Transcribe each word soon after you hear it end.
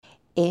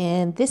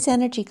In this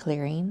energy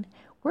clearing,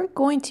 we're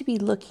going to be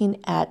looking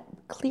at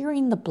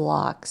clearing the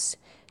blocks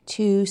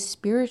to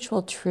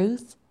spiritual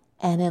truth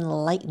and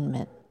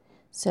enlightenment.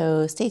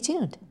 So stay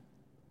tuned.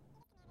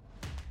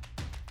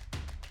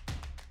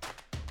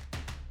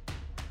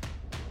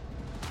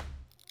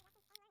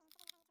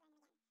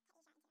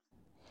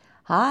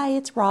 Hi,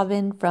 it's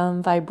Robin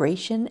from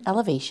Vibration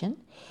Elevation,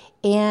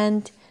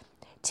 and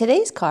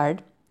today's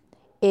card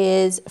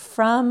is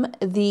from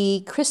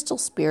the Crystal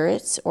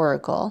Spirits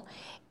Oracle,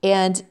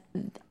 and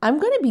I'm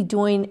going to be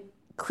doing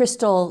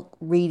crystal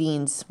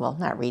readings, well,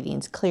 not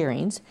readings,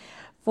 clearings,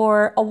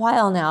 for a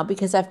while now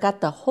because I've got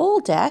the whole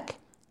deck,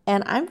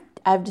 and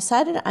I've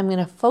decided I'm going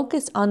to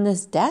focus on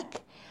this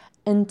deck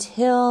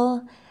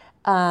until,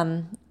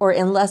 or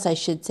unless I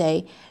should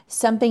say,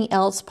 something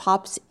else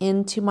pops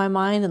into my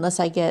mind, unless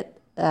I get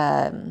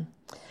a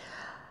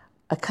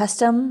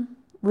custom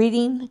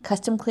reading,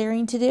 custom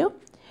clearing to do.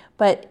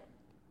 But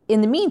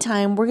in the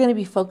meantime, we're going to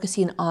be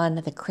focusing on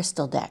the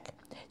crystal deck.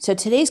 So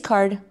today's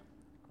card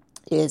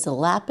is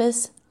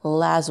Lapis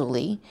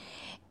Lazuli,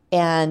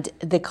 and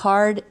the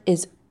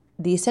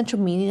essential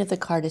meaning of the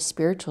card is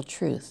spiritual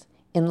truth,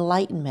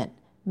 enlightenment,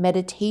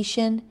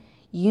 meditation,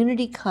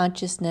 unity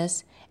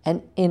consciousness,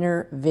 and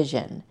inner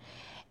vision.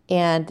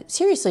 And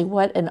seriously,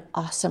 what an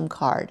awesome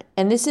card.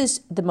 And this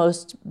is the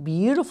most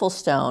beautiful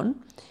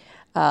stone.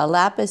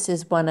 Lapis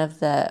is one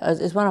of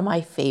my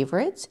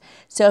favorites.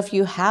 So if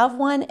you have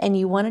one and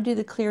you want to do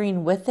the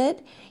clearing with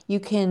it, you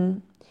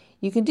can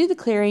do the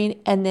clearing,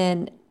 and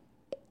then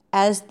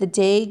as the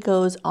day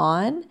goes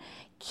on,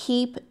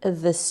 keep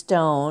the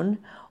stone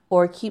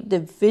or keep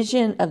the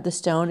vision of the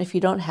stone. If you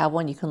don't have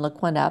one, you can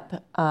look one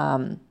up,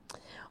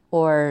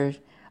 or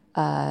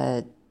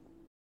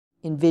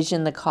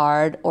envision the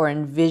card, or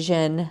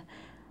envision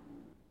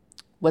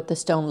what the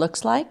stone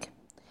looks like.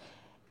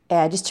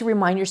 Just to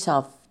remind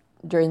yourself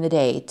during the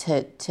day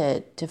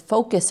to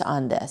focus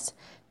on this,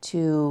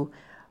 to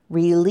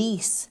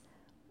release,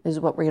 is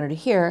what we're going to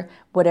do here,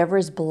 whatever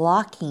is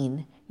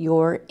blocking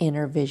your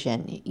inner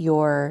vision,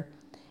 your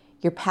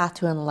path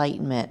to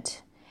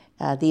enlightenment,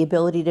 the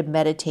ability to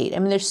meditate. I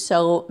mean, there's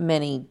so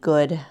many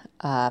good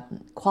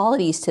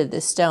qualities to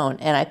this stone,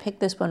 and I picked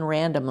this one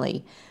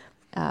randomly,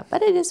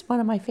 but it is one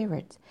of my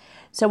favorites.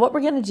 So what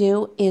we're going to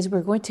do is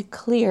we're going to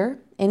clear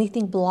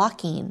anything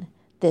blocking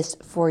this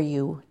for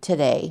you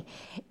today.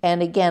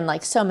 And again,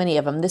 like so many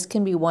of them, this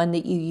can be one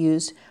that you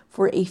use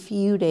for a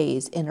few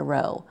days in a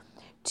row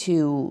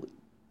to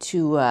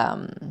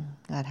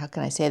God, how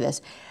can I say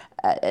this?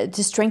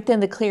 To strengthen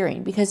the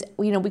clearing, because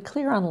we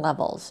clear on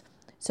levels.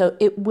 So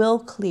it will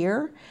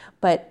clear,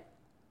 but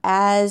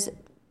as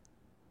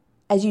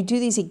you do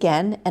these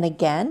again and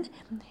again,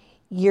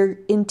 your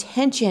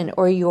intention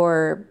or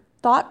your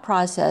thought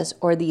process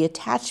or the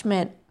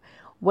attachment,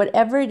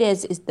 whatever it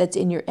is that's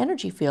in your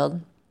energy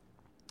field,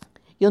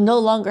 you'll no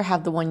longer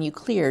have the one you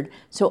cleared,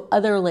 so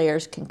other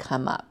layers can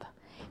come up.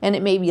 And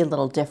it may be a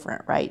little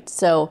different, right?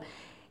 So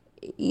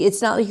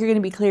it's not like you're going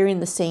to be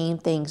clearing the same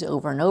things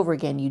over and over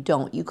again. You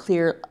don't. You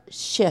clear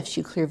shifts,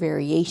 you clear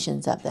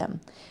variations of them.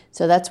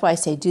 So that's why I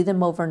say do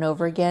them over and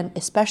over again,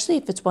 especially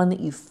if it's one that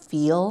you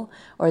feel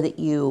or that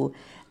you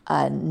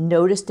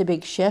noticed a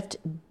big shift.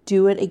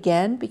 Do it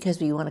again,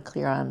 because we want to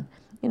clear on,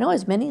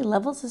 as many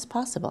levels as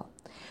possible.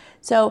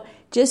 So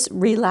just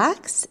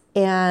relax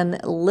and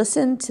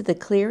listen to the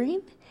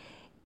clearing,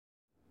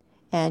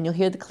 and you'll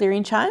hear the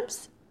clearing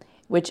chimes,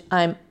 which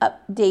I'm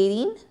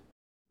updating.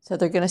 So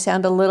they're going to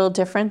sound a little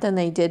different than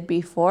they did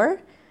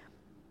before,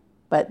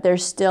 but they're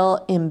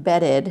still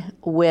embedded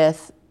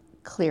with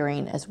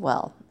clearing as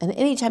well. And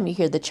anytime you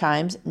hear the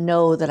chimes,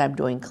 know that I'm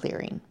doing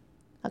clearing.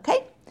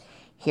 Okay,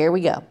 here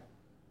we go.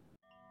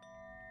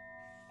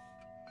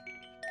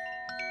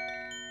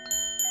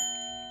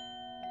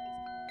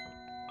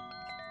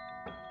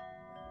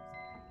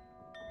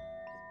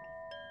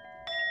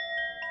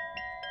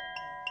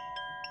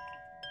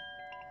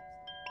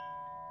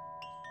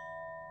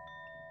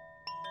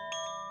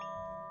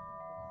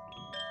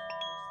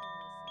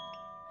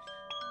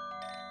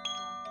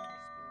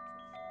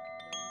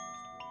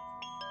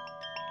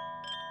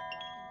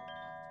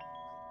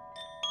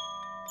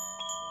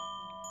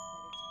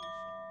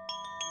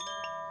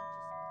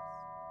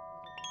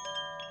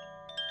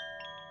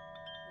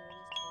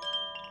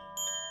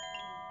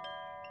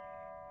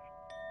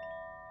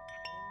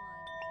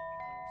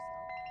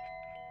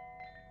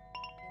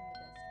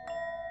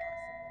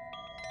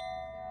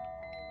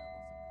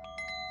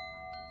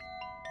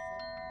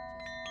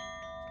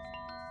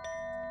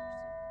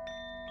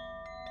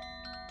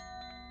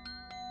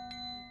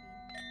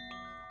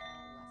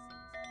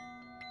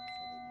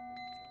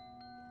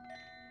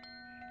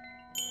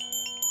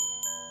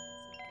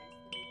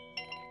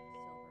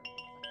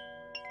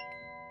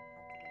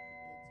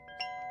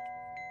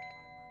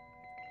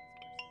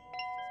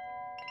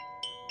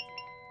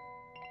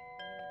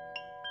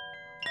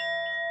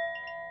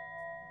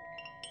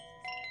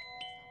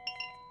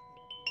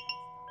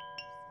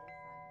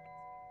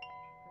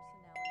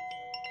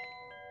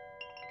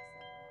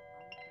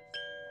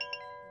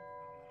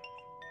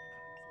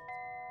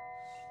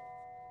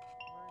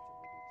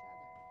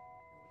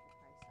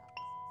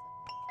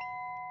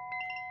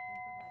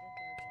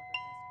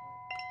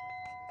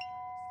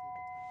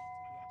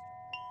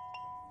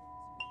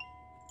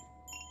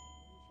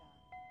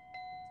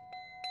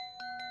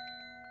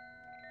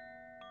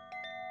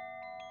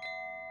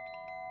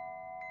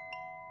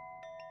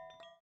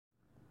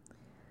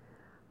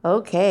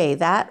 Okay,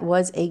 that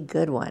was a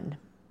good one.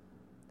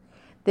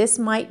 This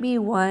might be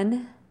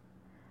one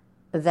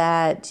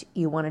that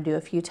you want to do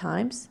a few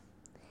times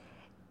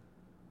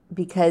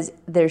because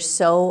there's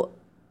so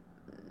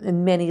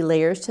many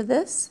layers to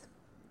this.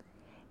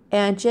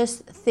 And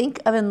just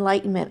think of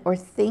enlightenment or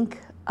think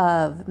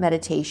of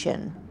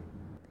meditation.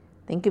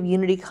 Think of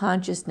unity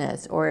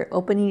consciousness or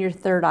opening your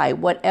third eye,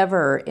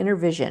 whatever, inner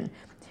vision.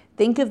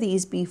 Think of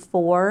these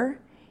before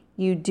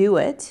you do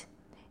it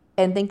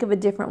and think of a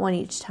different one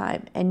each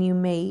time. And you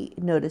may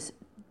notice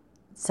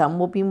some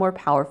will be more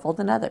powerful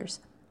than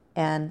others.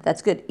 And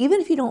that's good. Even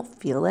if you don't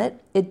feel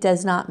it, it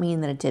does not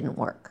mean that it didn't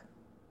work.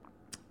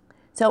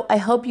 So I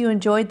hope you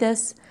enjoyed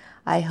this.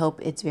 I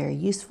hope it's very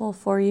useful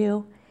for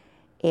you.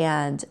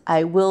 And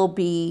I will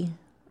be,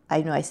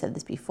 I know I said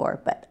this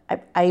before, but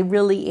I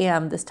really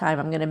am this time.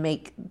 I'm going to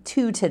make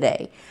 2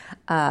 today.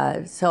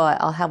 So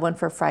I'll have one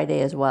for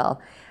Friday as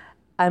well.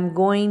 I'm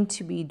going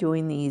to be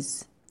doing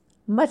these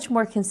much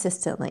more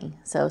consistently.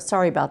 So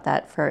sorry about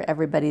that for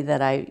everybody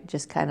that I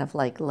just kind of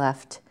like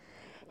left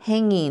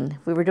hanging.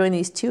 We were doing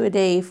these 2 a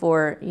day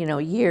for,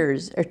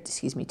 years, or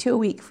 2 a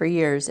week for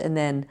years. And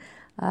then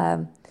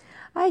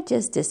I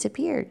just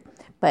disappeared.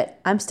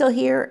 But I'm still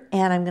here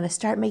and I'm going to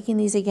start making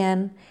these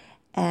again,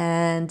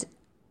 and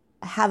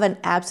have an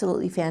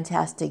absolutely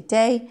fantastic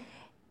day.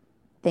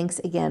 Thanks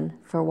again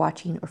for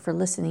watching or for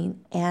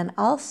listening, and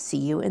I'll see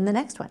you in the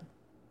next one.